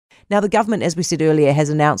Now, the government, as we said earlier, has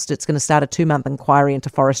announced it's going to start a 2-month inquiry into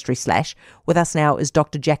forestry slash. With us now is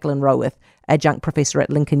Dr. Jacqueline Roworth, adjunct professor at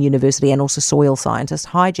Lincoln University and also soil scientist.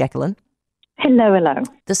 Hi, Jacqueline. Hello.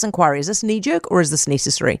 This inquiry, is this knee-jerk or is this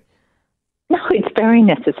necessary? No, it's very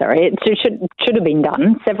necessary. It should have been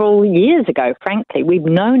done several years ago, frankly. We've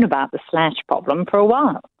known about the slash problem for a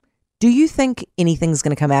while. Do you think anything's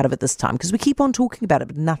going to come out of it this time? Because we keep on talking about it,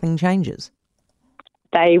 but nothing changes.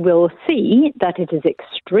 They will see that it is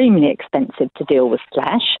extremely expensive to deal with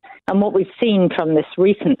slash. And what we've seen from this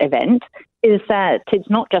recent event is that it's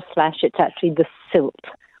not just slash, it's actually the silt.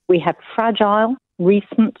 We have fragile,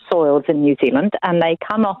 recent soils in New Zealand, and they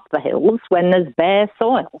come off the hills when there's bare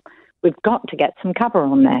soil. We've got to get some cover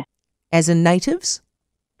on there. As in natives?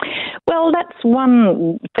 Well, that's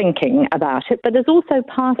one thinking about it, but there's also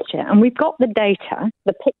pasture, and we've got the data,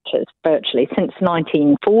 the pictures virtually since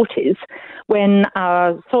 1940s, when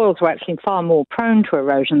our soils were actually far more prone to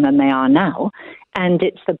erosion than they are now, and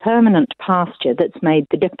it's the permanent pasture that's made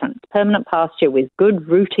the difference. Permanent pasture with good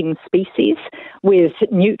rooting species, with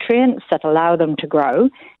nutrients that allow them to grow,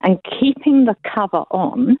 and keeping the cover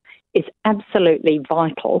on is absolutely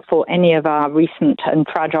vital for any of our recent and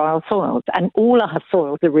fragile soils. And all our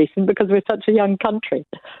soils are recent because we're such a young country.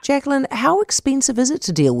 Jacqueline, how expensive is it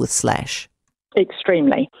to deal with slash?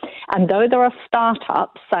 Extremely. And though there are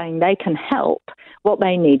startups saying they can help, what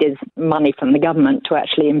they need is money from the government to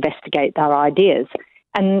actually investigate their ideas.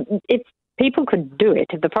 And if people could do it,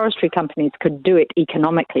 if the forestry companies could do it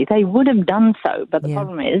economically, they would have done so. But the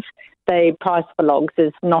problem is the price for logs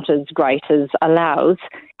is not as great as allows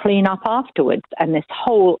clean up afterwards. And this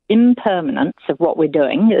whole impermanence of what we're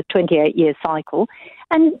doing, a 28-year cycle,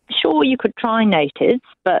 and sure, you could try natives,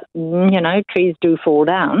 but, trees do fall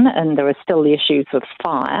down and there are still the issues of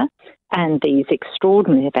fire and these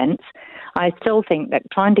extraordinary events. I still think that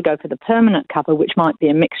trying to go for the permanent cover, which might be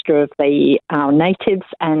a mixture of our natives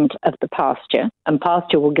and of the pasture, and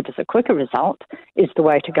pasture will give us a quicker result, is the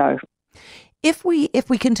way to go. If we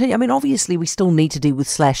continue, obviously we still need to deal with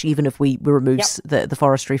slash, even if we remove the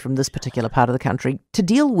forestry from this particular part of the country. To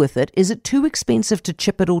deal with it, is it too expensive to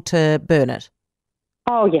chip it or to burn it?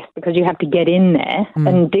 Oh, yes, because you have to get in there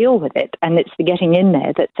and deal with it, and it's the getting in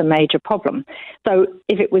there that's a major problem. So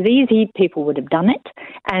if it was easy, people would have done it,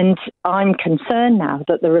 and I'm concerned now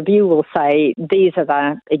that the review will say these are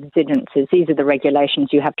the exigencies, these are the regulations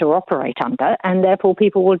you have to operate under, and therefore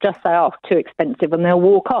people will just say, oh, too expensive, and they'll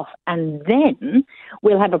walk off. And then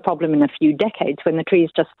we'll have a problem in a few decades when the trees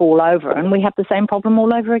just fall over, and we have the same problem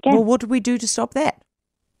all over again. Well, what do we do to stop that?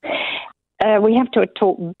 We have to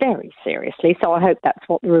talk very seriously, so I hope that's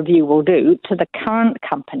what the review will do, to the current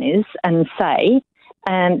companies and say,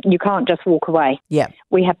 you can't just walk away. Yeah.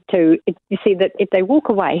 We have to, you see, that if they walk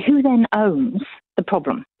away, who then owns the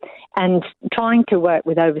problem? And trying to work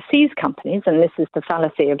with overseas companies, and this is the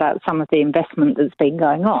fallacy about some of the investment that's been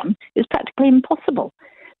going on, is practically impossible.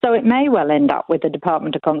 So it may well end up with the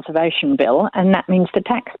Department of Conservation bill, and that means the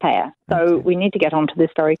taxpayer. So we need to get onto this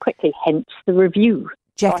very quickly, hence the review.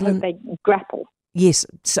 Jacqueline, so I hope they grapple. Yes,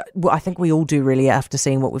 so, I think we all do really after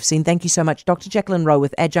seeing what we've seen. Thank you so much. Dr. Jacqueline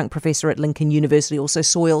Roworth, adjunct professor at Lincoln University, also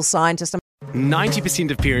soil scientist.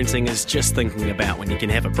 90% of parenting is just thinking about when you can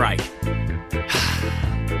have a break.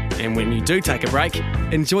 And when you do take a break,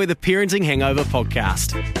 enjoy the Parenting Hangover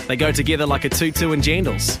podcast. They go together like a tutu and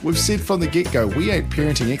jandals. We've said from the get-go, we ain't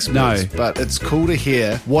parenting experts, but it's cool to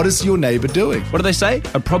hear, what is your neighbour doing? What do they say?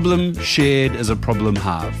 A problem shared is a problem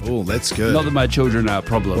halved. Oh, that's good. Not that my children are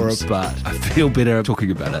problems, but I feel better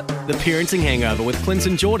talking about it. The Parenting Hangover with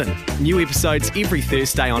Clinton Jordan. New episodes every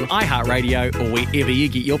Thursday on iHeartRadio or wherever you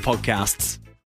get your podcasts.